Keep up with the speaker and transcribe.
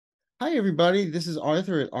Hi, everybody. This is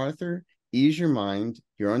Arthur at Arthur Ease Your Mind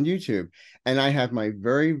here on YouTube. And I have my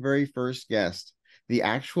very, very first guest, the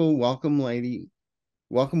actual Welcome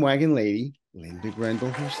Wagon Lady, Linda Grendel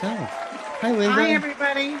herself. Hi, Hi, Linda.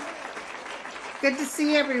 everybody. Good to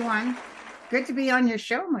see everyone. Good to be on your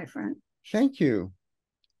show, my friend. Thank you.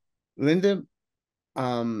 Linda,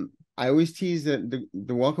 I always tease that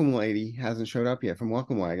the Welcome Lady hasn't showed up yet from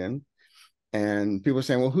Welcome Wagon. And people are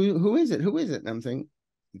saying, well, who is it? Who is it? And I'm saying,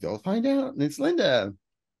 they'll find out. And it's Linda.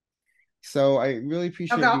 So I really I'll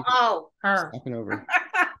appreciate go, you oh, her. stopping over.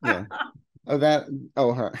 Yeah. Oh, that.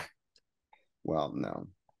 Oh, her. Well, no.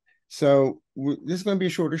 So this is going to be a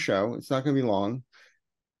shorter show. It's not going to be long.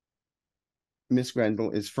 Miss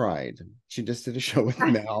Grendel is fried. She just did a show with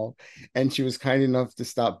Mel, and she was kind enough to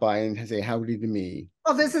stop by and say howdy to me.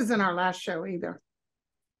 Well, this isn't our last show either.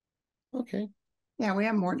 Okay. Yeah, we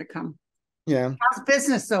have more to come. Yeah. How's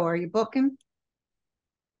business, though? Are you booking?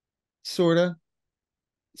 Sorta.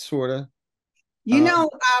 Sorta. You know,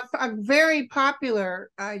 a very popular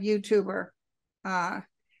YouTuber uh,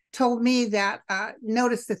 told me that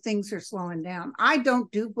notice that things are slowing down. I don't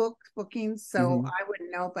do bookings, so Mhm. I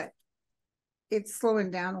wouldn't know, but it's slowing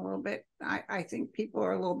down a little bit. I think people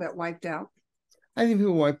are a little bit wiped out. I think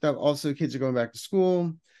people wiped up. Also, kids are going back to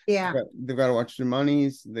school. Yeah, They've got to watch their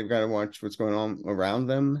monies. They've got to watch what's going on around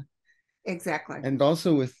them. exactly. And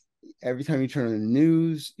also, with every time you turn on the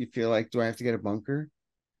news, you feel like, do I have to get a bunker?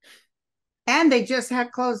 And they just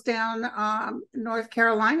had closed down North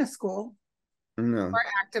Carolina school No. for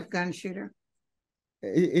active gun shooter.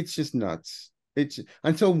 It's just nuts. It's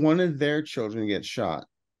until one of their children gets shot,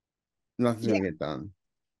 nothing's Yeah. going to get done.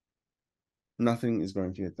 Nothing is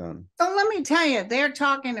going to get done. So let me tell you, they're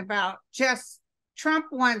talking about just Trump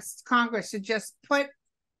wants Congress to just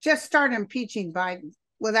start impeaching Biden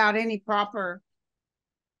without any proper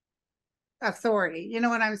authority. You know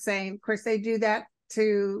what I'm saying? Of course, they do that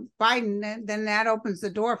to Biden, and then that opens the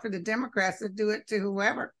door for the Democrats to do it to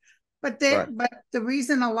whoever. Right. But the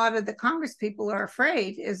reason a lot of the Congress people are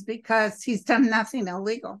afraid is because he's done nothing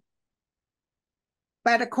illegal.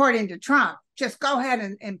 But according to Trump, just go ahead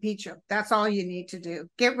and impeach him. That's all you need to do.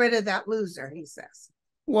 Get rid of that loser, he says.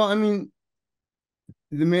 Well, I mean,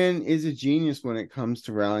 the man is a genius when it comes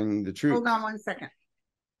to rallying the Hold troops. on 1 second.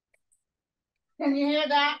 Can you hear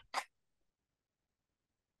that?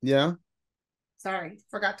 Yeah. Sorry,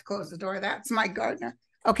 forgot to close the door. That's my gardener.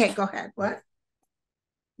 Okay, go ahead. What?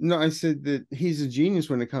 No, I said that he's a genius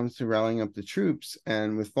when it comes to rallying up the troops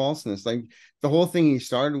and with falseness. Like the whole thing he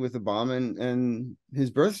started with Obama and his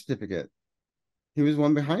birth certificate. He was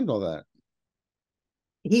one behind all that.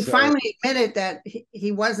 He So finally admitted that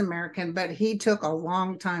he was American, but he took a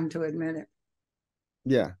long time to admit it.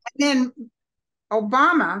 yeah. And then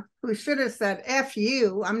Obama, who should have said "F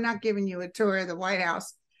you," I'm not giving you a tour of the White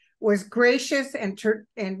House, was gracious and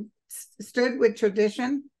stood with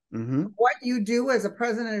tradition. Mm-hmm. What you do as a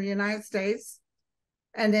president of the United States,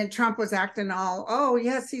 and then Trump was acting all, oh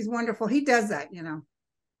yes, he's wonderful. He does that, you know.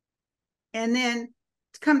 And then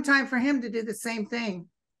come time for him to do the same thing,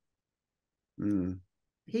 Mm.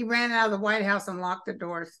 he ran out of the White House and locked the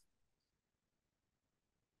doors.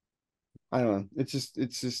 I don't know. It's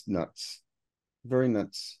just nuts. Very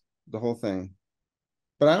nuts. The whole thing.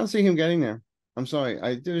 But I don't see him getting there. I'm sorry.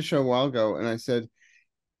 I did a show a while ago and I said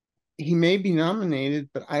he may be nominated,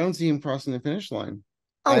 but I don't see him crossing the finish line.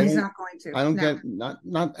 Oh, I he's don't not going to. I don't No, get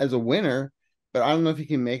not as a winner, but I don't know if he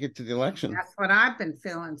can make it to the election. that's what I've been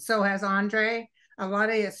feeling. So has Andre. A lot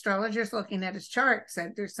of astrologers looking at his chart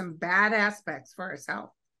said there's some bad aspects for his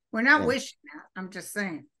health. We're not Yeah. wishing that. I'm just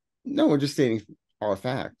saying. No, we're just stating our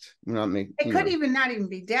fact. We're not making, It could even not even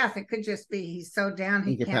be death. It could just be he's so down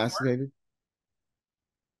he can't work. incapacitated in a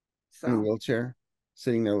So wheelchair,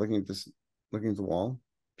 sitting there looking at the wall,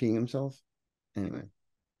 peeing himself. Anyway,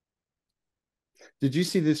 did you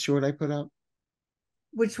see this short I put out?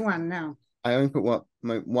 which one? No. I only put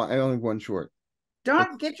I only one short.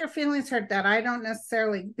 Don't get your feelings hurt that I don't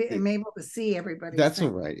necessarily It, am able to see everybody's that's all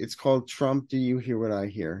thing. right. It's called Trump. Do you hear what I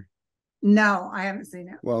hear? No, I haven't seen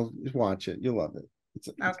it. Well, just watch it. You'll love it. It's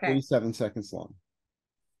Okay. 37 seconds long.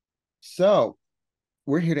 So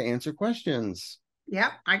we're here to answer questions.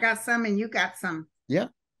 Yep. I got some and you got some. Yeah.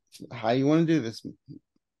 How you want to do this?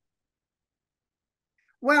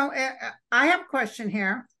 Well, I have a question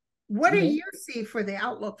here. What do Okay. you see for the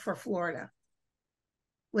outlook for Florida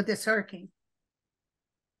with this hurricane?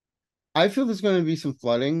 I feel there's going to be some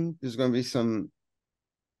flooding. There's going to be some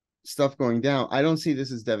stuff going down. I don't see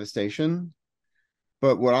this as devastation,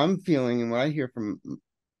 but what I'm feeling and what I hear from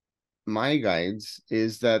my guides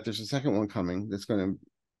is that there's a second one coming that's going to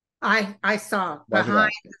I saw Watch it behind out.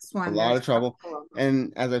 this A one. lot There's of a trouble. couple of them.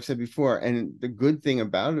 And as I've said before, and the good thing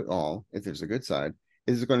about it all, if there's a good side,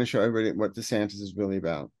 is it's going to show everybody what DeSantis is really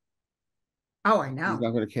about. Oh, I He's know.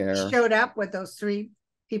 not going to He care. showed up with those three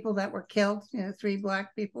people that were killed. Three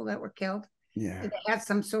black people that were killed. Yeah. They had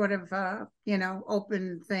some sort of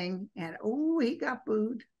open thing, and oh, he got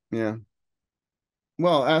booed. Yeah.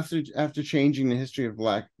 Well, after changing the history of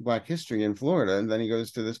black history in Florida, and then he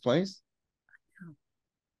goes to this place.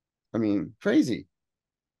 I mean, crazy.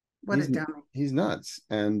 What a He's dummy. he's nuts.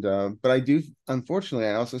 And but I do, unfortunately,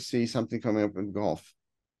 I also see something coming up in golf.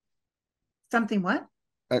 Something what?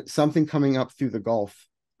 Something coming up through the Gulf.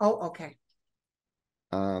 Oh, okay.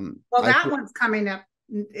 Well, I that one's coming up.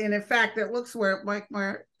 And in fact, it looks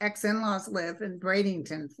where ex-in-laws live in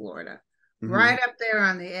Bradenton, Florida, mhm. right up there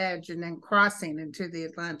on the edge, and then crossing into the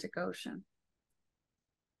Atlantic Ocean.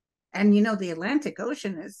 And the Atlantic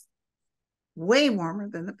Ocean is way warmer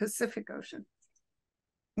than the Pacific Ocean.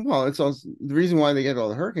 Well, it's also the reason why they get all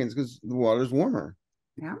the hurricanes because the water's warmer.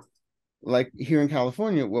 Yeah. Like here in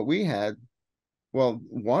California, what we had, well,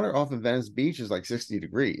 water off of Venice Beach is like 60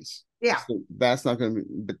 degrees. Yeah. So that's not going to be,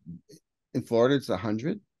 but in Florida, it's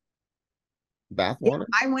 100 bath Yeah. water.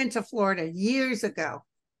 I went to Florida years ago.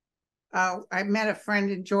 I met a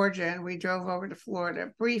friend in Georgia and we drove over to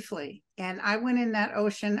Florida briefly. And I went in that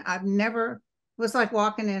ocean. It was like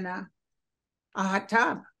walking in a hot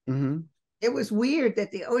tub. Mm-hmm. It was weird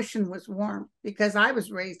that the ocean was warm because I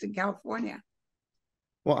was raised in California.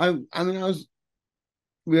 Well, I mean,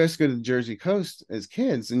 we used to go to the Jersey coast as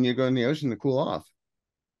kids, and you go in the ocean to cool off,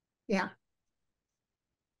 Yeah.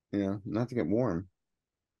 not to get warm.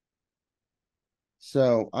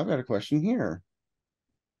 So I've got a question here.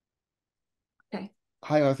 Okay.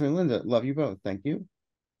 Hi, Arthur and Linda. Love you both. Thank you.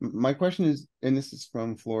 My question is, and this is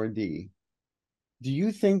from Flora D. Do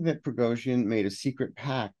you think that Prigozhin made a secret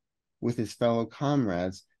pact with his fellow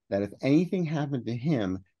comrades that if anything happened to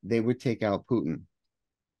him, they would take out Putin?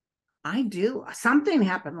 I do. Something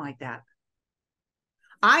happened like that.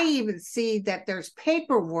 I even see that there's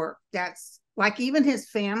paperwork that's like even his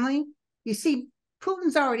family. You see,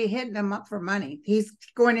 Putin's already hitting them up for money. He's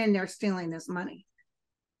going in there stealing this money.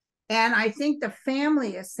 And I think the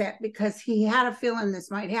family is set because he had a feeling this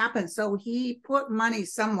might happen. So he put money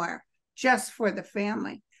somewhere just for the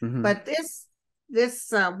family. Mm-hmm. But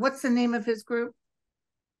what's the name of his group?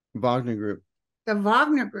 Wagner Group. The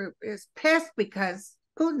Wagner Group is pissed because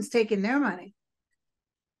Putin's taking their money.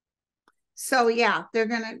 So yeah, they're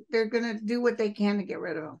gonna do what they can to get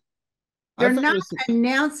rid of him. They're not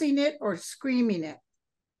announcing it or screaming it.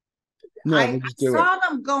 No, I they just do it. saw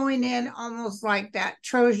them going in almost like that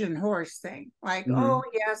Trojan horse thing, like, oh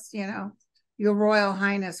yes, your Royal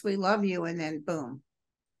Highness, we love you, and then boom.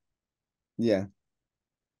 Yeah.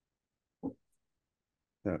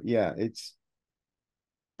 So yeah,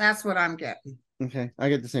 That's what I'm getting. okay. I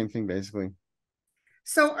get the same thing basically.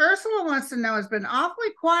 So Ursula wants to know, it's been awfully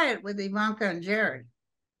quiet with Ivanka and Jared.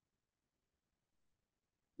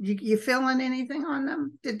 You feeling anything on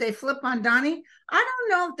them? Did they flip on Donnie? I don't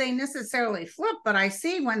know if they necessarily flipped, but I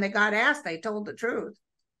see when they got asked, they told the truth.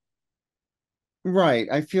 Right.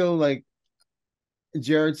 I feel like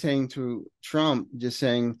Jared saying to Trump, just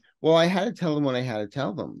saying, well, I had to tell them what I had to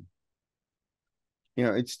tell them.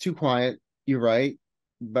 It's too quiet. You're right.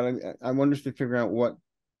 But I wonder if they figure out what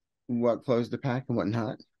closed the pack and what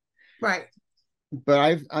not. Right. But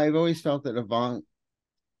I've always felt that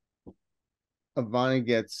Ivanka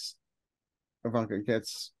gets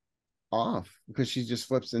off because she just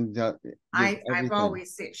flips and does I've everything.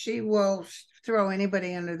 always said she will throw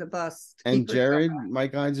anybody under the bus to And keep herself Jared, out. my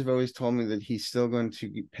guides have always told me that he's still going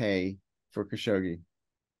to pay for Khashoggi.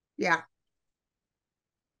 Yeah.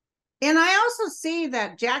 And I also see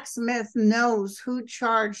that Jack Smith knows who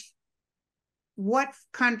charged what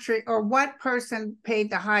country or what person paid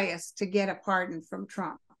the highest to get a pardon from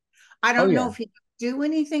Trump. I don't know if he can do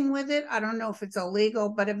anything with it. I don't know if it's illegal,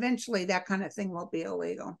 but eventually that kind of thing will be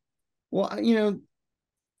illegal. Well,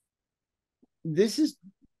 this is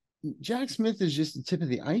Jack Smith is just the tip of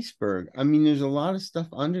the iceberg. I mean, there's a lot of stuff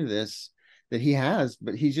under this that he has,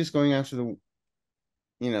 but he's just going after the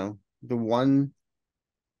one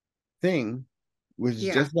thing, which is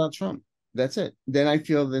just about Trump. That's it. Then I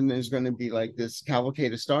feel then there's going to be like this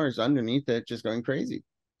cavalcade of stars underneath it, just going crazy.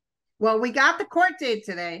 Well, we got the court date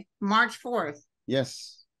today, March 4th.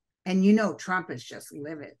 Yes. And Trump is just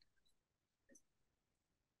livid.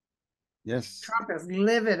 Yes. Trump is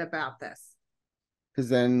livid about this. Because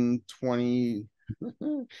then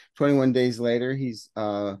 21 days later, he's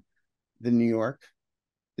the New York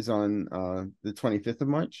is on the 25th of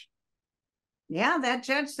March. Yeah, that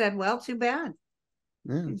judge said, well, too bad.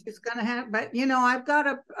 Yeah. He's just gonna have, but I've got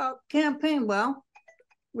a campaign. Well,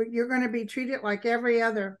 you're going to be treated like every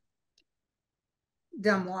other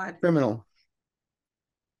dumbwad. Criminal.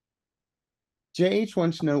 JH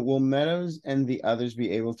wants to know, will Meadows and the others be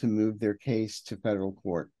able to move their case to federal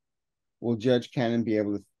court? Will Judge Cannon be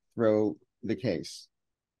able to throw the case?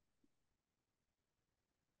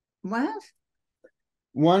 What?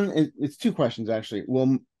 One, it's two questions actually.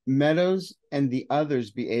 Will Meadows and the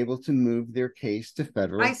others be able to move their case to I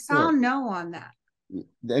federal saw court? no on that.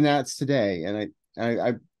 And that's today. And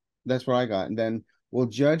I that's what I got. And then, will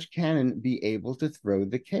Judge Cannon be able to throw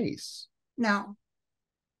the case? No.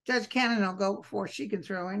 Judge Cannon will go before she can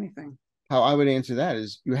throw anything. How I would answer that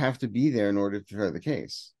is, you have to be there in order to throw the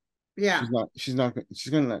case. Yeah. She's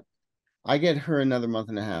gonna, I get her another month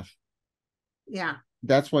and a half. Yeah.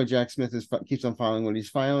 That's why Jack Smith keeps on filing what he's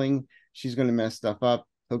filing. She's going to mess stuff up.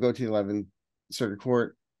 He'll go to the 11th Circuit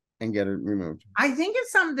Court and get it removed. I think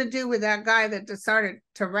it's something to do with that guy that decided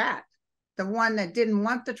to rat, the one that didn't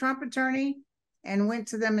want the Trump attorney and went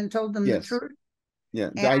to them and told them the truth. Yeah,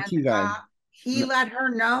 the and, IT guy. He let her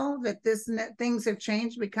know that things have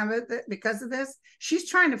changed because of this. She's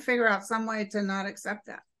trying to figure out some way to not accept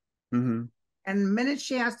that. Mm-hmm. And the minute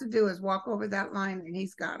she has to do is walk over that line, and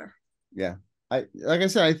he's got her. Yeah. Like I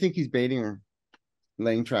said, I think he's baiting her,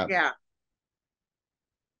 laying trap. Yeah.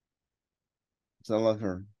 So I love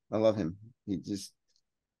her. I love him. He just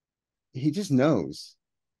knows.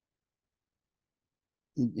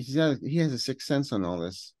 He has a sixth sense on all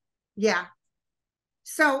this. Yeah.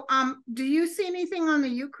 So, do you see anything on the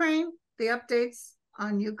Ukraine? The updates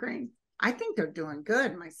on Ukraine? I think they're doing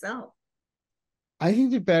good myself. I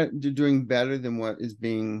think they're doing better than what is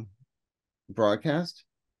being broadcast,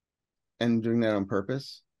 and doing that on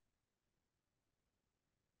purpose.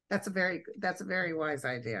 That's a very wise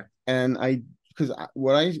idea. And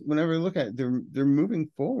whenever I look at it, they're moving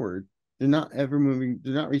forward. They're not ever moving.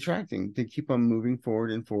 They're not retracting. They keep on moving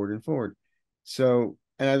forward and forward and forward. So,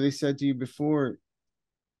 and as I said to you before,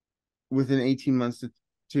 within 18 months to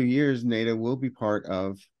 2 years, NATO will be part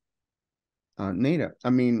of NATO.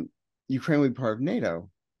 I mean, Ukraine will be part of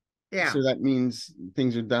NATO. Yeah. So that means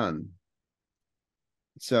things are done.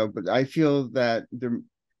 So, but I feel that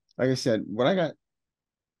like I said, I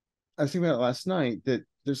was thinking about it last night, that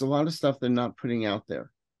there's a lot of stuff they're not putting out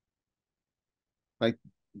there. Like,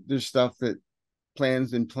 there's stuff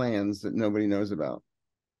plans that nobody knows about.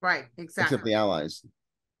 Right, exactly. Except the allies.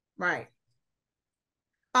 Right.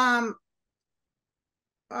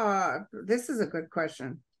 This is a good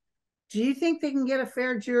question. Do you think they can get a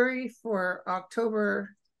fair jury for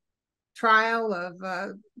October trial of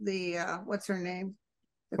the what's her name?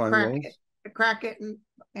 The Crackett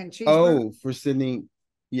and cheeseburger. Oh, for Sydney,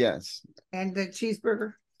 yes. And the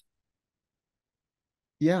cheeseburger.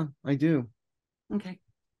 Yeah, I do. Okay.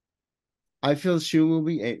 I feel she will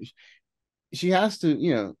be. She has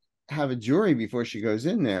to, have a jury before she goes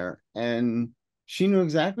in there, and she knew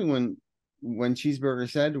exactly when Cheeseburger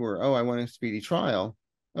said to her, "Oh, I want a speedy trial."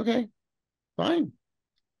 Okay, fine.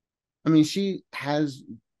 I mean, she has.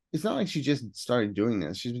 It's not like she just started doing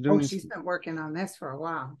this. She's been doing this. She's been working on this for a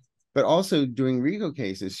while. But also doing RICO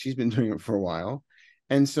cases. She's been doing it for a while.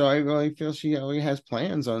 And so I really feel she already has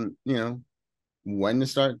plans on, when to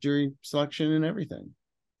start jury selection and everything.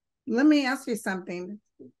 Let me ask you something.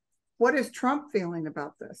 What is Trump feeling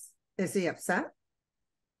about this? Is he upset?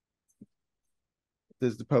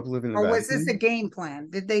 Does the Pope live in the Or Vatican? was this a game plan?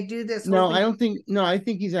 Did they do this? No, I don't think. No, I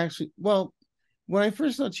think he's actually. Well, when I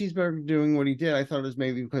first saw Cheeseburger doing what he did, I thought it was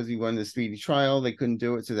maybe because he won the speedy trial. They couldn't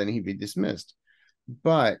do it, so then he'd be dismissed.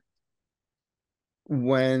 But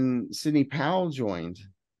when Sidney Powell joined,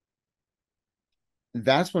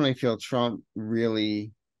 that's when I feel Trump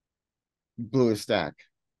really blew a stack.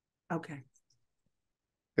 Okay.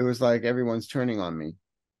 It was like everyone's turning on me.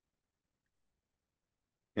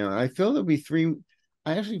 I feel there'll be three.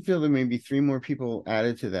 I actually feel there may be three more people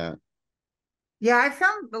added to that. Yeah, I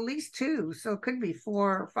found at least two, so it could be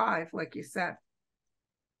 4 or 5, like you said.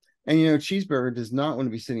 And Cheeseburger does not want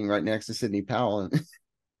to be sitting right next to Sidney Powell.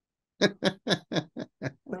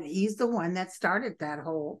 But he's the one that started that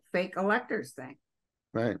whole fake electors thing.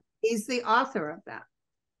 Right. He's the author of that.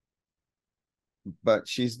 But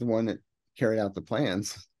she's the one that carried out the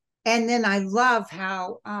plans. And then I love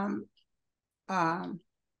how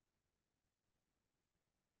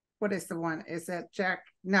what is the one? Is that Jack?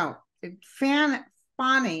 No,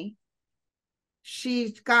 Fanny.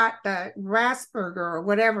 She's got the Rasberger or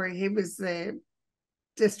whatever. He was the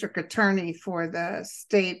district attorney for the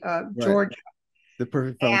state of Georgia. The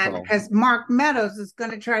perfect phone call. Because Mark Meadows is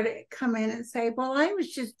going to try to come in and say, well, I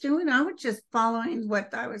was just following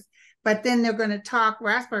what I was. But then they're going to talk,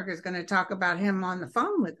 Rasberger's going to talk about him on the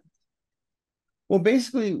phone with him. Well,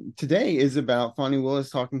 basically, today is about Fonnie Willis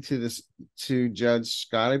talking to Judge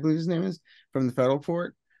Scott, I believe his name is, from the federal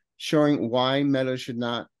court, showing why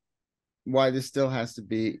why this still has to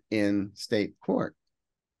be in state court.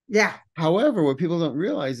 Yeah. However, what people don't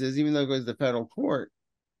realize is, even though it goes to federal court,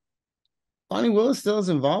 Fonnie Willis still is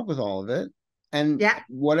involved with all of it, and Yeah.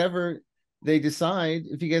 whatever they decide,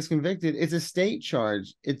 if he gets convicted, it's a state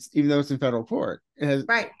charge. It's even though it's in federal court. It has,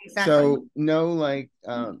 right. Exactly. So no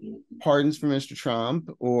pardons for Mr. Trump,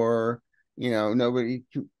 or nobody,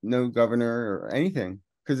 no governor or anything,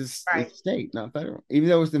 because it's state, not federal. Even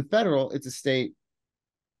though it's in federal, it's a state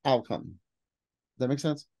outcome. Does that make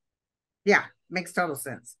sense? Yeah, makes total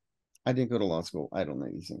sense. I didn't go to law school. I don't know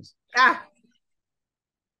these things. Ah.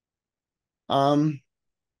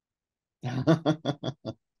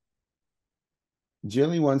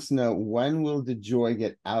 Jilly wants to know, when will DeJoy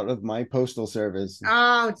get out of my postal service?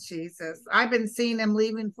 Oh, Jesus. I've been seeing him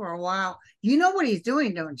leaving for a while. You know what he's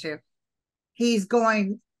doing, don't you? He's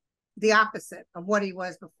going the opposite of what he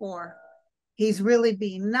was before. He's really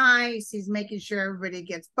being nice. He's making sure everybody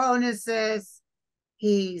gets bonuses.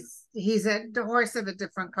 He's a horse of a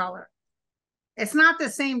different color. It's not the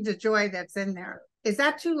same DeJoy that's in there. Is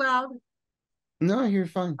that too loud? No, you're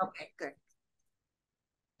fine. Okay, good.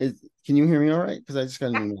 Can you hear me all right? Because I just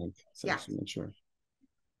got a new mic, so yeah. I just want to make sure.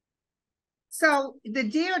 So the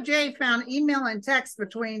DOJ found email and text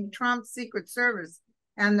between Trump's Secret Service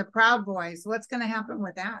and the Proud Boys. What's going to happen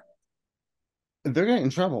with that? They're getting in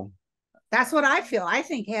trouble. That's what I feel. I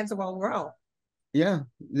think heads will roll. Yeah,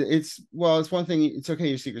 it's one thing. It's okay,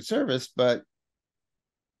 your Secret Service, but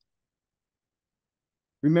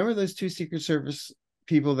remember those two Secret Service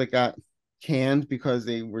people that got canned because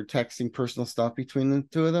they were texting personal stuff between the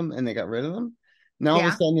two of them, and they got rid of them? Now all of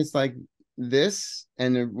a sudden it's like this,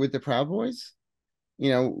 and with the Proud Boys,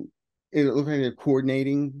 it looks like they're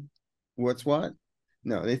coordinating what's what.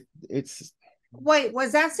 No, it's. Wait,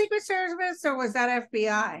 was that Secret Service or was that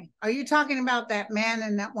FBI? Are you talking about that man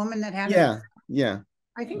and that woman that had Yeah.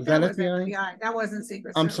 I think that was FBI. That wasn't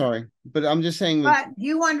Secret Service. I'm sorry, but I'm just saying. But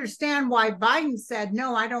you understand why Biden said,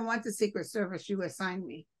 no, I don't want the Secret Service. You assign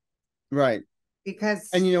me. Right. Because.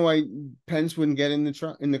 And you know why Pence wouldn't get in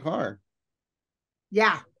the car?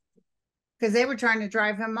 Yeah. Because they were trying to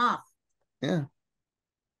drive him off. Yeah.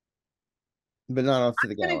 But not off to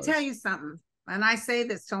the gallows. I'm going to tell you something, and I say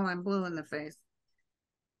this till I'm blue in the face.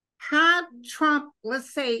 Had Trump,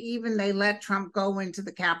 let's say even they let Trump go into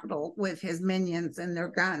the Capitol with his minions and their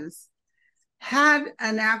guns, had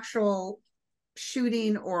an actual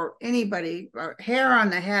shooting or anybody, or hair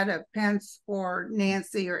on the head of Pence or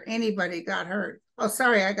Nancy or anybody got hurt. Oh,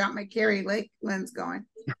 sorry, I got my Carrie Lake lens going.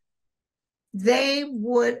 That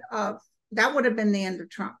would have been the end of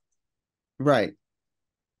Trump. Right.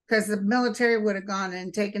 Because the military would have gone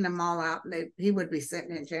and taken them all out, and he would be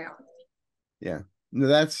sitting in jail. Yeah. No,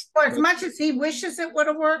 that's. Well, as much as he wishes it would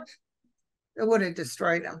have worked, it would have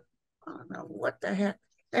destroyed him. I don't know what the heck.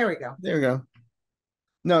 There we go. There we go.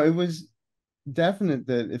 No, it was definite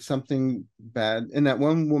that if something bad, and that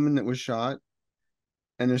one woman that was shot,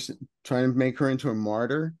 and they're trying to make her into a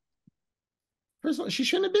martyr. First of all, she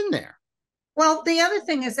shouldn't have been there. Well, the other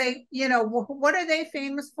thing is what are they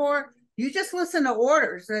famous for? You just listen to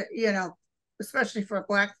orders, especially for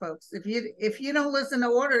black folks. If you don't listen to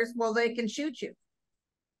orders, well, they can shoot you.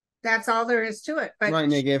 That's all there is to it. But right,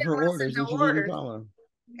 and they gave her orders, and she didn't follow.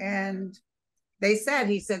 And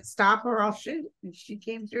he said, stop or I'll shoot. And she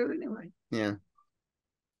came through anyway. Yeah.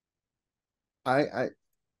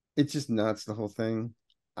 It's just nuts, the whole thing.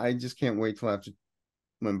 I just can't wait till after,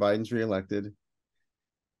 when Biden's reelected,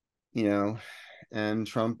 and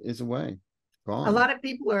Trump is away. Gone. A lot of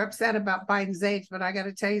people are upset about Biden's age, but I got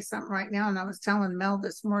to tell you something right now. And I was telling Mel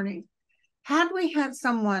this morning, had we had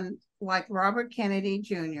someone like Robert Kennedy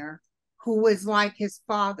Jr., who was like his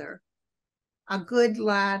father, a good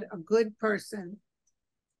lad, a good person,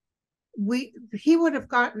 he would have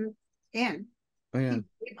gotten in. Oh, yeah.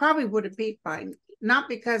 He probably would have beat Biden, not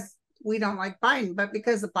because we don't like Biden, but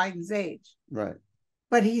because of Biden's age. Right.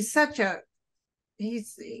 But it's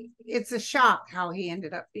a shock how he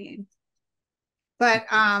ended up being. But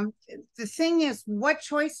the thing is, what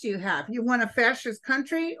choice do you have? You want a fascist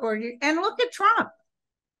country, and look at Trump.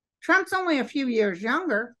 Trump's only a few years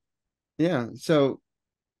younger. Yeah. So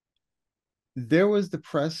there was the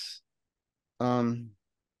press, the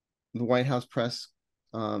White House press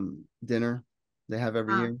dinner they have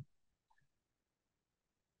every year.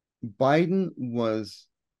 Biden was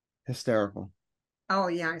hysterical. Oh,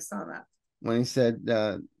 yeah, I saw that. When he said,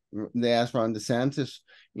 they asked Ron DeSantis,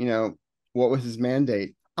 what was his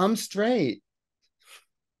mandate? I'm straight.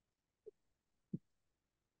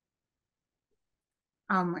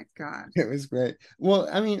 Oh my God. It was great. Well,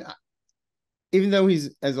 I mean, even though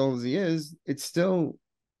he's as old as he is, it's still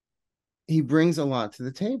he brings a lot to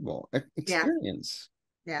the table, Yeah. experience,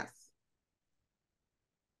 Yes.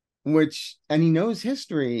 which and he knows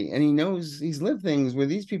history and he knows he's lived things where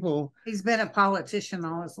these people. He's been a politician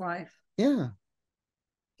all his life. Yeah,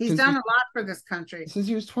 He's since done a lot for this country.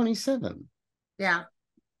 he was 27. Yeah.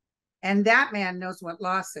 And that man knows what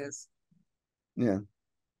loss is. Yeah.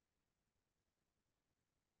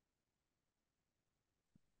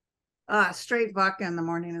 Straight vodka in the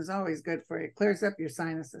morning is always good for you. It clears up your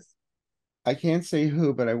sinuses. I can't say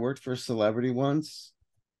who, but I worked for a celebrity once,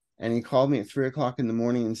 and he called me at 3 o'clock in the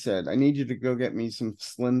morning and said, "I need you to go get me some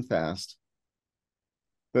Slim Fast,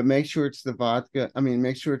 but make sure it's the vodka. I mean,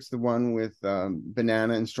 make sure it's the one with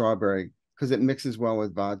banana and strawberry because it mixes well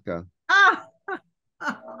with vodka." Ah,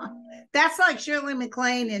 that's like Shirley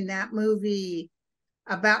MacLaine in that movie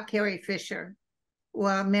about Carrie Fisher.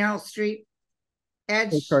 Well, Meryl Streep, Edge,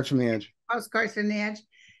 Postcards from the Edge. Postcards from the Edge.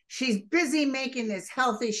 She's busy making this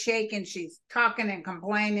healthy shake and she's talking and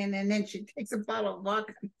complaining, and then she takes a bottle of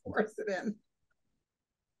vodka and pours it in.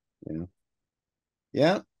 Yeah.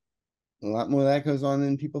 Yeah. A lot more of that goes on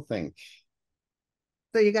than people think.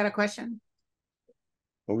 So you got a question?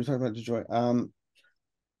 What were we talking about, Joy?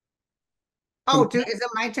 Oh, is it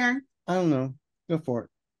my turn? I don't know. Go for it.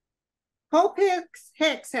 Hope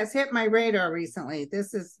Hicks has hit my radar recently.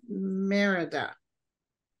 This is Merida.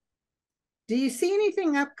 Do you see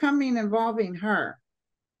anything upcoming involving her?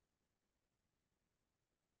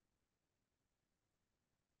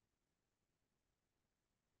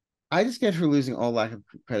 I just get her losing all lack of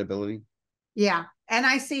credibility. Yeah. And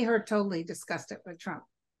I see her totally disgusted with Trump.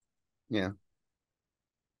 Yeah.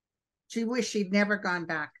 She wished she'd never gone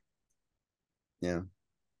back. Yeah.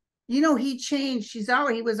 You know, he changed. He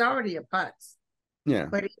was already a putz, Yeah.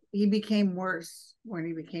 but he became worse when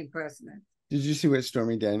he became president. Did you see what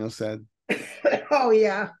Stormy Daniels said? Oh,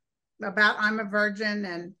 yeah. About I'm a virgin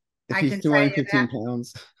and If I he's can tell you 215 that.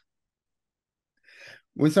 pounds.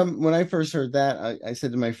 When I first heard that, I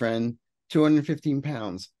said to my friend, 215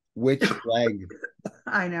 pounds, which leg?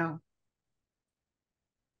 I know.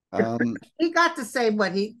 Um, He got to say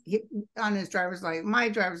what he on his driver's license. My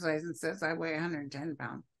driver's license says I weigh 110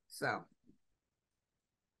 pounds. So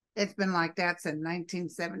it's been like that since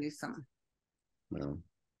 1970 something. no.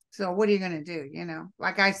 So what are you going to do? You know,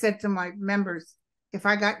 like I said to my members, if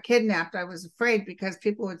I got kidnapped, I was afraid because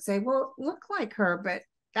people would say, well, look like her, but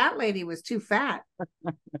that lady was too fat.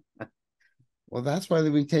 Well, that's why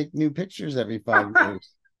we take new pictures every 5 years.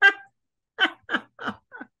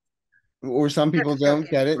 Or some people don't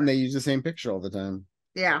get it and they use the same picture all the time.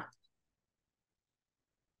 Yeah.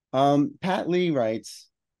 Pat Lee writes,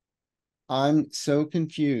 I'm so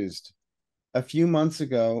confused. A few months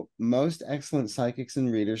ago, most excellent psychics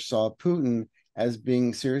and readers saw Putin as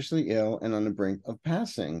being seriously ill and on the brink of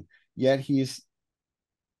passing. Yet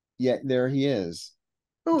there he is.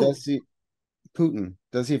 Ooh. Does he Putin?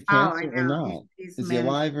 Does he have Oh, I cancer or know. not? He's Is he managed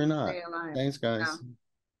alive or to not? stay alive. Thanks, No, guys.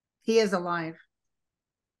 he is alive.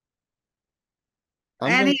 I'm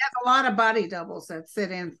And gonna he has a lot of body doubles that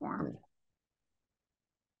sit in for him.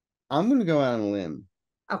 I'm gonna go out on a limb.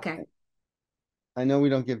 Okay. I know we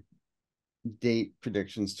don't give date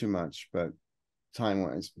predictions too much, but time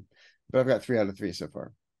wise, but I've got 3 out of 3 so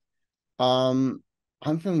far. I'm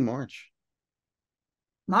feeling March.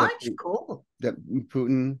 That, Much cool. that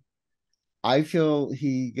Putin, I feel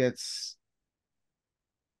he gets,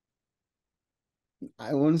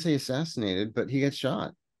 I wouldn't say assassinated, but he gets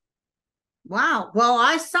shot. Wow. Well,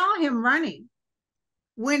 I saw him running.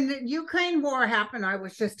 When the Ukraine war happened, I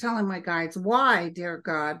was just telling my guides, why, dear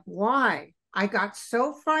God, why? I got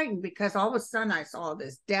so frightened because all of a sudden I saw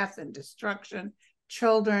this death and destruction,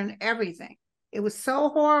 children, everything. It was so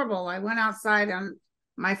horrible. I went outside on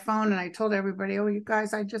my phone and I told everybody, oh, you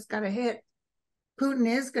guys, I just got a hit. Putin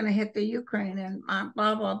is going to hit the Ukraine and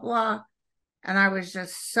blah, blah, blah. And I was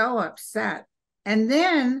just so upset. And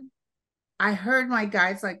then I heard my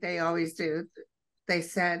guides, like they always do, they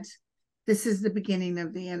said, this is the beginning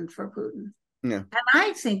of the end for Putin. Yeah. And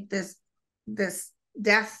I think this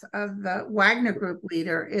death of the Wagner Group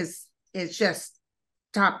leader is just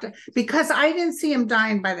top to, because I didn't see him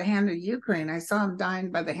dying by the hand of Ukraine. I saw him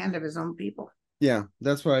dying by the hand of his own people. Yeah,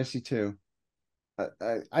 that's what I see too.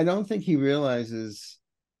 I don't think he realizes,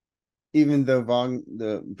 even though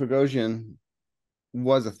the Prigozhin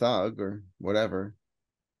was a thug or whatever,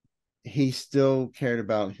 he still cared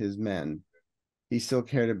about his men. He still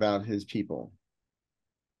cared about his people.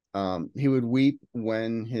 He would weep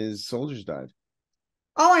when his soldiers died.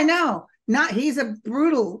 Oh, I know. Not he was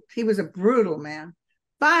a brutal man,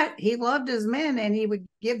 but he loved his men and he would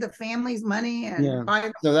give the families money and Yeah. buy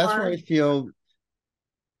them So that's why I cars. feel,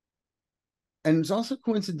 and it's also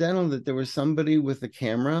coincidental that there was somebody with a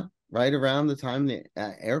camera right around the time the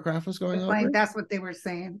aircraft was The going over. plane, that's what they were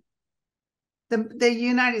saying. The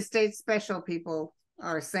United States special people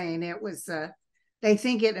are saying it was they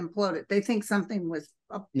think it imploded. They think something was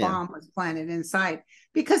a Yeah. bomb was planted inside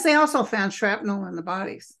because they also found shrapnel in the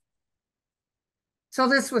bodies. So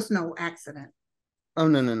this was no accident. Oh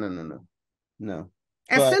no, no, no, no, no. No.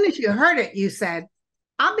 As But soon as you heard it, you said,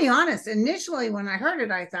 I'll be honest, initially when I heard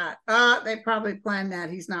it, I thought, they probably planned that.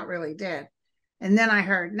 He's not really dead. And then I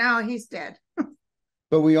heard, no, he's dead.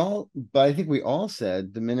 but I think we all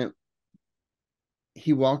said the minute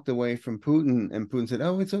he walked away from Putin and Putin said,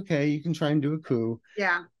 "Oh, it's okay. You can try and do a coup."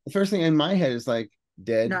 Yeah, The first thing in my head is like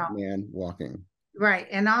dead no, man walking. right.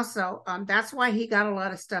 And also, that's why he got a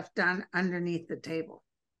lot of stuff done underneath the table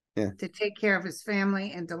Yeah. to take care of his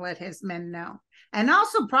family and to let his men know. And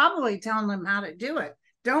also probably telling them how to do it.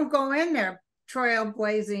 Don't go in there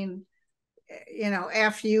trailblazing,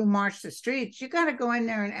 after you march the streets. You got to go in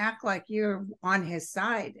there and act like you're on his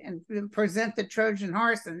side and present the Trojan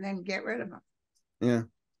horse and then get rid of him. Yeah.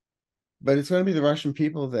 But it's going to be the Russian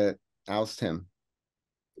people that oust him.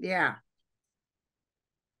 Yeah.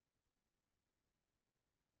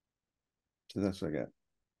 So that's what I got.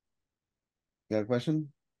 You got a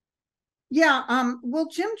question? Yeah. Will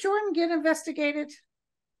Jim Jordan get investigated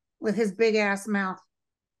with his big ass mouth?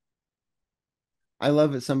 I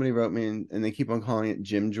love it. Somebody wrote me and they keep on calling it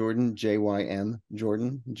Jim Jordan, JYM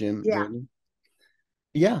Jordan, Jim Yeah. Jordan.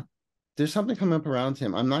 Yeah, there's something coming up around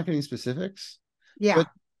him. I'm not getting specifics, Yeah. but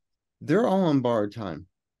they're all on borrowed time.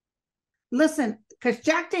 Listen, because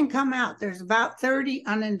Jack didn't come out. There's about 30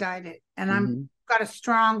 unindicted, and I'm Mm-hmm. got a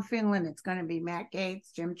strong feeling it's going to be Matt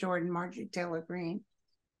Gaetz, Jim Jordan, Marjorie Taylor Greene.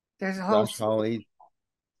 There's a whole Josh Hawley.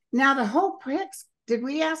 now the whole Hicks. Did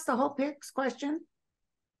we ask the whole Hicks question,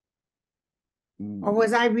 or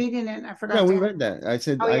was I reading it and I No, forgot to we ask? read that. I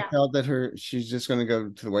said Oh I yeah, felt that she's just going to go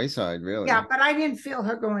to the wayside, yeah, really. but I didn't feel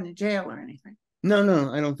her going to jail or anything. No,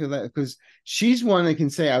 no, I don't feel that because she's one that can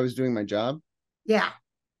say I was doing my job Yeah,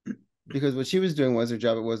 because what she was doing was her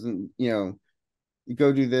job. It wasn't, you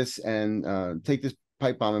go do this and take this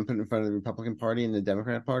pipe bomb and put it in front of the Republican Party and the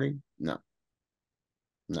Democrat Party. No,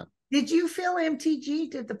 no. did you feel MTG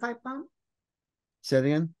did the pipe bomb? Say it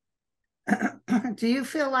again. Do you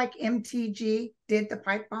feel like MTG did the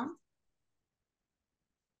pipe bomb?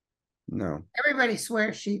 No. Everybody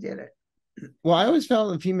swears she did it. Well, I always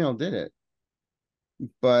felt the female did it,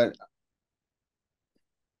 but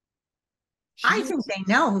she's I not. think they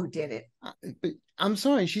know who did it. But I'm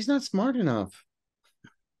sorry, she's not smart enough.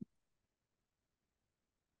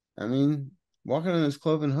 I mean, walking on those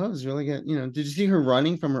cloven hooves really get. Did you see her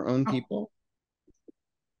running from her own Oh, people?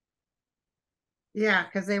 yeah,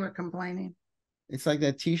 because they were complaining. It's like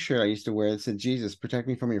that T-shirt I used to wear that said, "Jesus, protect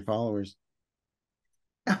me from your followers."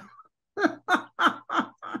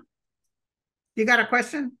 You got a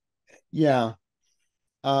question? Yeah.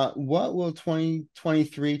 What will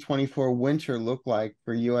 2023-24 winter look like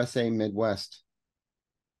for USA Midwest?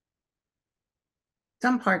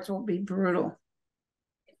 Some parts will be brutal.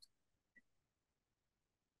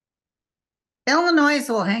 Illinois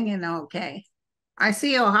will hang in okay. I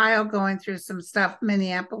see Ohio going through some stuff,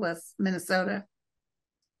 Minneapolis, Minnesota.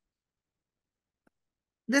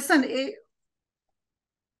 Listen,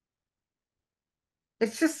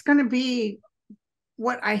 it's just going to be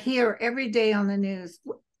what I hear every day on the news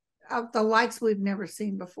of the likes we've never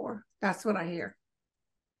seen before. That's what I hear.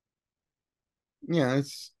 Yeah,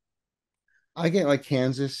 I get like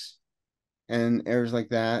Kansas and areas like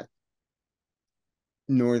that,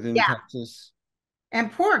 northern Yeah. Texas. And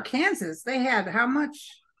poor Kansas, they had how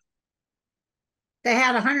much? They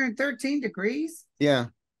had 113 degrees. Yeah.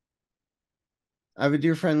 I have a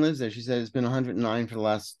dear friend lives there. She said it's been 109 for the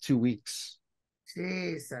last 2 weeks.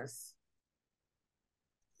 Jesus.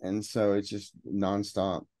 And so it's just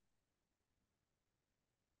nonstop.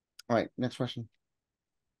 All right, next question.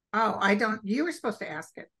 Oh, I don't. You were supposed to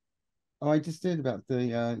ask it. Oh, I just did about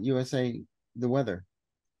the USA, the weather.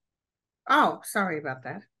 Oh, sorry about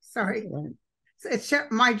that. That's Sorry. all right.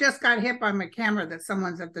 I just got hit by my camera that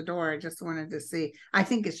someone's at the door. I just wanted to see. I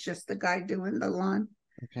think it's just the guy doing the lawn.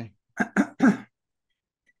 Okay.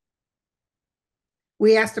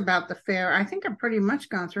 We asked about the fair. I think I've pretty much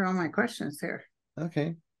gone through all my questions here.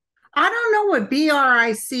 Okay. I don't know what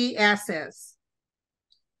BRICS is.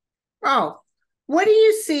 Oh, what do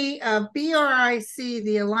you see of BRIC,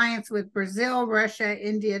 the alliance with Brazil, Russia,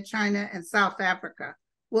 India, China, and South Africa?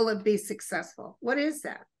 will it be successful? What is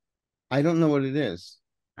that? I don't know what it is.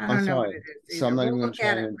 I I'm don't know what sorry. it is So I'm either. not We'll even going to look try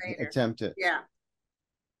at it and later. attempt it. Yeah.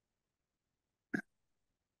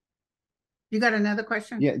 You got another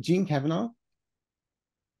question? Yeah, Jean Kavanaugh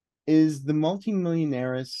is the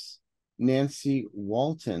multimillionaires Nancy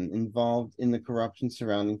Walton involved in the corruption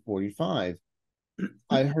surrounding 45.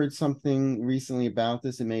 I heard something recently about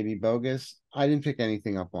this. It may be bogus. I didn't pick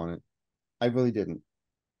anything up on it. I really didn't.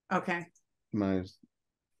 Okay.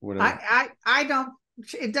 Whatever. I don't,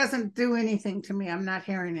 it doesn't do anything to me. I'm not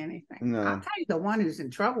hearing anything. No. I'll tell you, the one who's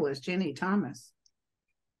in trouble is Ginny Thomas.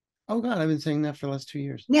 Oh God, I've been saying that for the last 2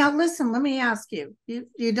 years. Now, listen, let me ask you.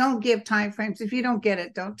 You don't give time frames. If you don't get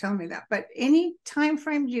it, don't tell me that. But any time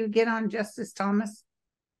frame you get on Justice Thomas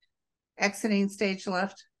exiting stage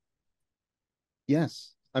left?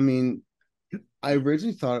 Yes. I mean, I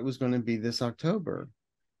originally thought it was going to be this October,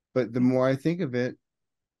 but the more I think of it,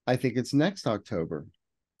 I think it's next October.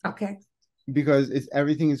 Okay. Because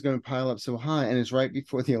everything is going to pile up so high, and it's right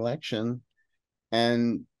before the election.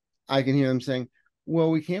 And I can hear them saying,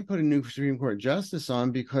 well, we can't put a new Supreme Court justice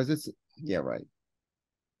on because it's, yeah, right.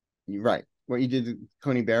 You're right. What you did to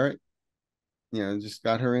Coney Barrett, just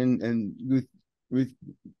got her in, and Ruth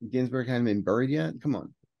Ginsburg hadn't been buried yet. Come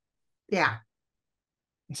on. Yeah.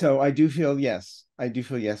 So I do feel yes. I do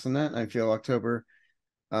feel yes on that. I feel October,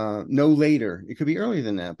 no later. It could be earlier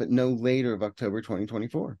than that, but no later of October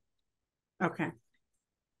 2024. Okay.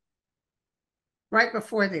 Right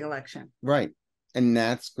before the election. Right. And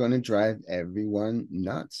that's going to drive everyone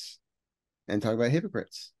nuts. And talk about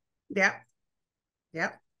hypocrites. Yep.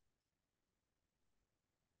 Yep.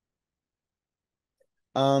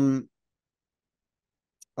 Oh,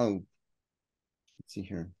 let's see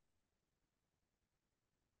here.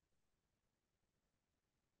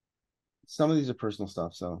 Some of these are personal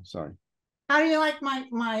stuff, so sorry. How do you like my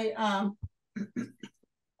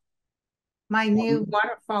my new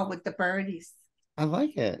waterfall with the birdies? I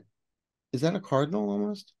like it. Is that a cardinal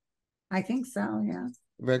almost? I think so, yeah.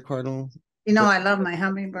 Red cardinal? You know, I love my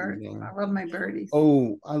hummingbird. Yeah. I love my birdies.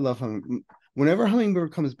 Oh, I love hummingbird. Whenever a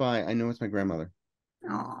hummingbird comes by, I know it's my grandmother.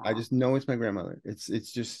 Aww. I just know it's my grandmother.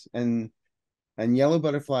 It's just and yellow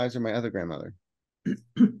butterflies are my other grandmother.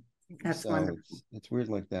 That's so wonderful. it's weird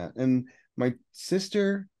like that. And my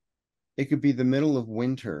sister, it could be the middle of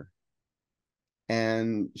winter,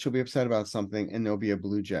 and she'll be upset about something, and there'll be a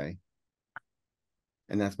blue jay.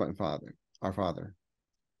 And that's my father, our father.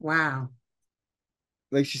 Wow.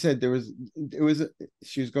 Like she said,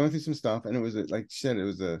 she was going through some stuff, and it was like she said, it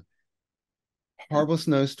was a horrible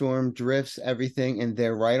snowstorm, drifts, everything, and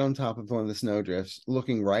there, right on top of one of the snow drifts,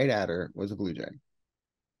 looking right at her, was a blue jay.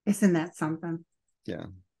 Isn't that something? Yeah.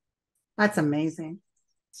 That's amazing.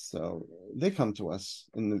 So they come to us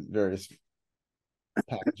in the various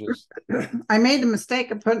packages. I made the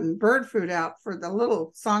mistake of putting bird food out for the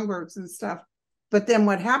little songbirds and stuff. But then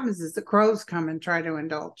what happens is the crows come and try to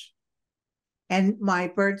indulge. And my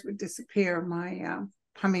birds would disappear, my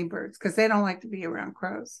hummingbirds, because they don't like to be around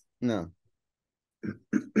crows. No.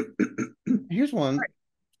 Here's one.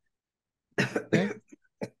 Okay.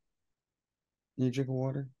 You drink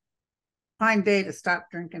water? Fine day to stop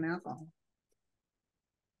drinking alcohol.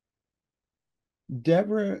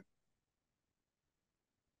 Deborah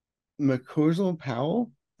McCorsell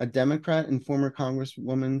Powell, a Democrat and former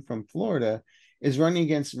Congresswoman from Florida, is running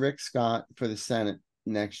against Rick Scott for the Senate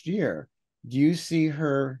next year. Do you see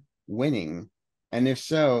her winning? And if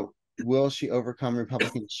so, will she overcome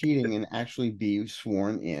Republican cheating and actually be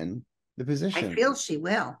sworn in the position? I feel she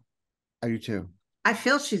will. I do too. I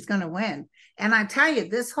feel she's going to win. And I tell you,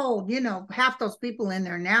 this whole, half those people in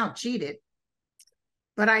there now cheated.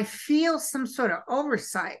 But I feel some sort of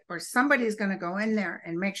oversight, or somebody's going to go in there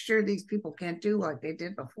and make sure these people can't do like they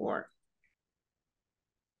did before.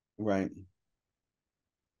 Right.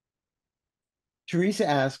 Teresa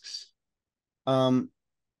asks,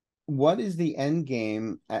 what is the end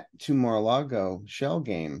game to Mar-a-Lago shell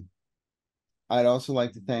game? I'd also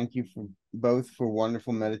like to thank you for both for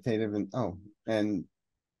wonderful meditative and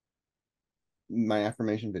my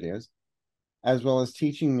affirmation videos, as well as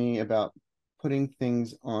teaching me about putting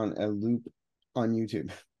things on a loop on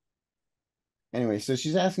YouTube. Anyway, so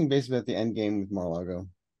she's asking basically about the end game with Mar-a-Lago.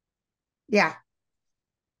 Yeah.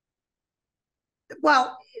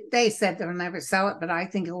 Well, they said they'll never sell it, but I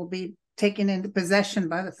think it will be taken into possession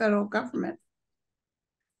by the federal government.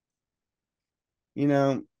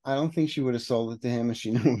 I don't think she would have sold it to him if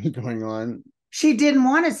she knew what was going on. She didn't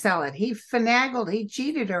want to sell it. He finagled. He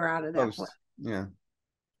cheated her out of that. Yeah.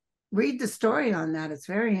 Read the story on that. It's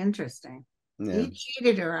very interesting. Yeah. He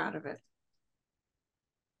cheated her out of it.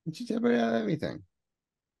 She cheated everybody out of everything.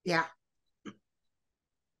 Yeah.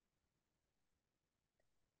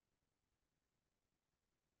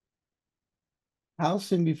 How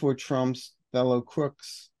soon before Trump's fellow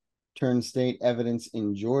crooks turn state evidence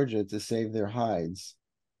in Georgia to save their hides?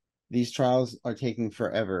 These trials are taking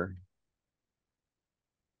forever.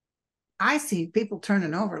 I see people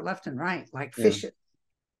turning over left and right like Yeah. fishes.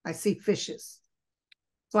 I see fishes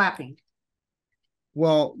flapping.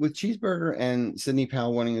 Well, with Cheeseburger and Sidney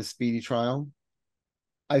Powell wanting a speedy trial,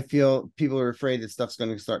 I feel people are afraid that stuff's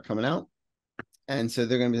going to start coming out. And so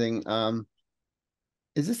they're going to be saying,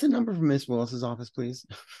 is this the number from Miss Willis's office, please?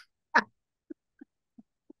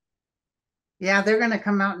 Yeah, they're going to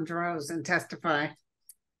come out in droves and testify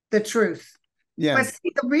the truth. Yeah. But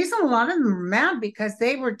see, the reason a lot of them are mad because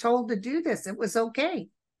they were told to do this. It was okay.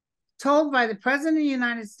 Told by the president of the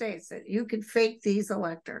United States that you could fake these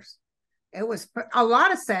electors. It was a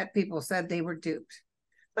lot of sad people said they were duped,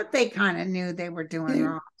 but they kind of knew they were doing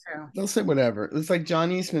wrong too. They'll say whatever. It's like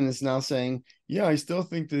John Eastman is now saying, yeah, I still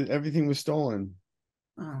think that everything was stolen.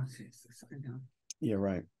 Oh, Jesus, I know. Yeah,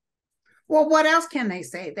 right. Well, what else can they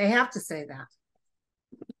say? They have to say that.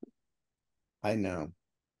 I know.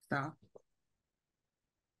 So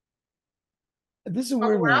this is a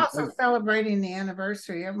weird we're one. also celebrating the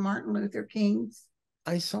anniversary of Martin Luther King's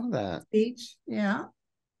I saw that speech. Yeah.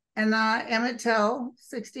 And Emmett Till,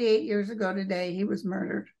 68 years ago today, he was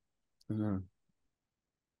murdered.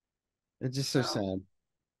 It's just so sad.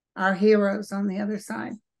 Our heroes on the other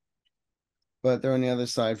side. But they're on the other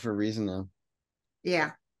side for a reason now.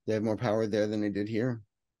 Yeah. They have more power there than they did here.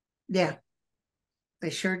 Yeah.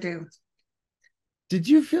 They sure do. Did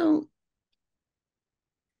you feel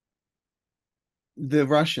the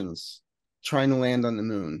Russians trying to land on the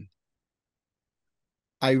moon?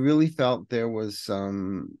 I really felt there was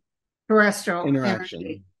some terrestrial interaction.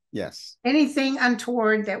 Energy. Yes. Anything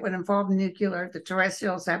untoward that would involve nuclear, the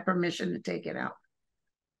terrestrials have permission to take it out.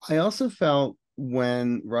 I also felt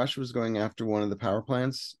when Russia was going after one of the power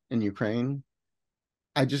plants in Ukraine,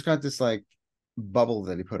 I just got this like bubble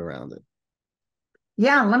that he put around it.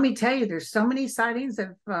 Yeah, let me tell you, there's so many sightings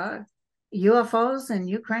of UFOs in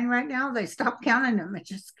Ukraine right now. They stopped counting them. It's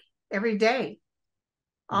just every day,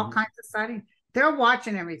 all kinds of sightings. They're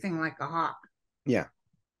watching everything like a hawk. Yeah.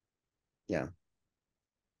 Yeah.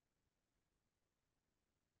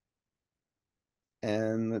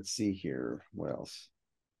 And let's see here. What else?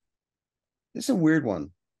 This is a weird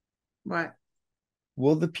one. What?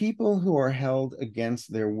 Will the people who are held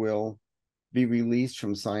against their will be released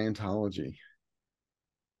from Scientology?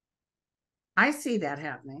 I see that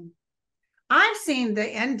happening. I've seen the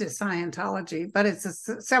end to Scientology, but it's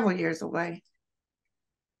several years away.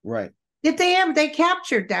 Right. Did they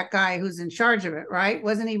captured that guy who's in charge of it, right?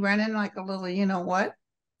 Wasn't he running like a little, you know what?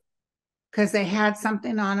 Because they had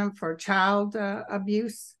something on him for child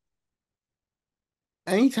abuse.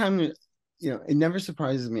 Anytime, it never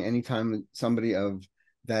surprises me anytime somebody of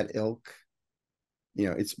that ilk,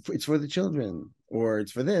 it's for the children, or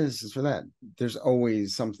it's for this, it's for that. There's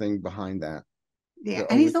always something behind that. Yeah,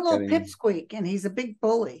 and he's a little pipsqueak, and he's a big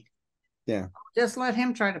bully. Yeah. Just let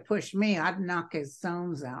him try to push me. I'd knock his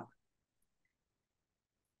zones out.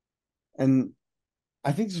 And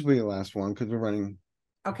I think this will be the last one because we're running.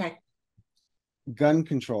 Okay. Gun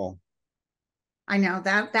control. I know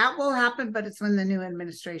that will happen, but it's when the new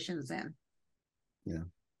administration's in. Yeah.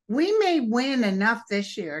 We may win enough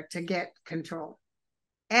this year to get control.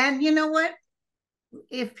 And you know what?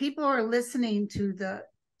 If people are listening to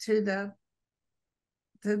the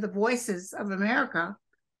voices of America,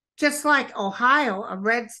 just like Ohio, a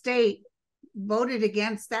red state, voted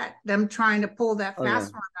against them trying to pull that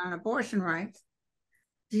fast one on abortion rights.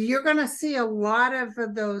 You're going to see a lot of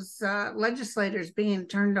those legislators being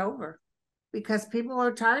turned over because people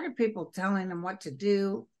are tired of people telling them what to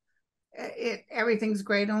do. Everything's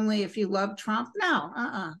great only if you love Trump.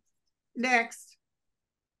 No, Next.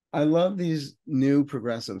 I love these new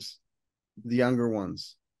progressives, the younger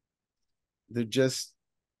ones. They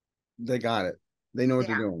got it. They know what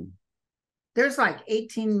they're doing. There's like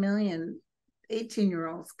 18 million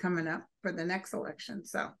 18-year-olds coming up for the next election.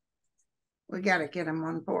 So we got to get them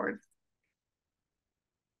on board.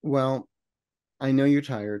 Well, I know you're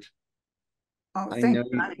tired. Oh, thank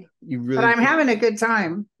you really. But I'm having a good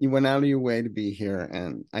time. You went out of your way to be here,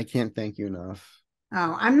 and I can't thank you enough.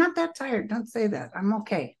 Oh, I'm not that tired. Don't say that. I'm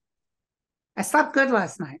okay. I slept good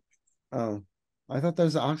last night. Oh, I thought that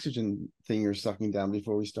was the oxygen thing you're sucking down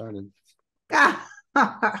before we started.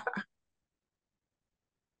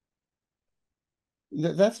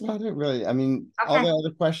 That's about it, really. I mean, all the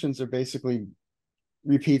other questions are basically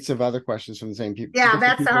repeats of other questions from the same people. Yeah,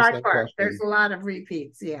 that's the hard part. There's a lot of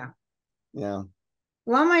repeats. Yeah. Yeah.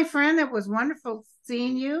 Well, my friend, it was wonderful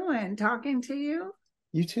seeing you and talking to you.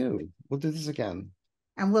 You too. We'll do this again.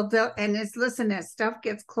 And we'll do, and it's listen, as stuff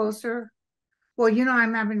gets closer. Well,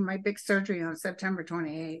 I'm having my big surgery on September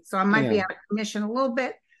 28th. So I might be Yeah, out of commission a little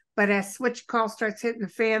bit, but as switch call starts hitting the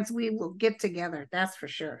fans, we will get together. That's for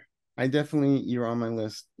sure. I definitely, you're on my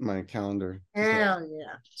list, my calendar to start Hell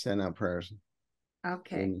yeah. sending out prayers.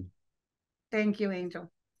 Okay. And, Thank you,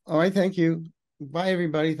 Angel. all right, thank you. Bye,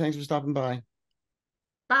 everybody. Thanks for stopping by.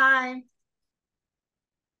 Bye.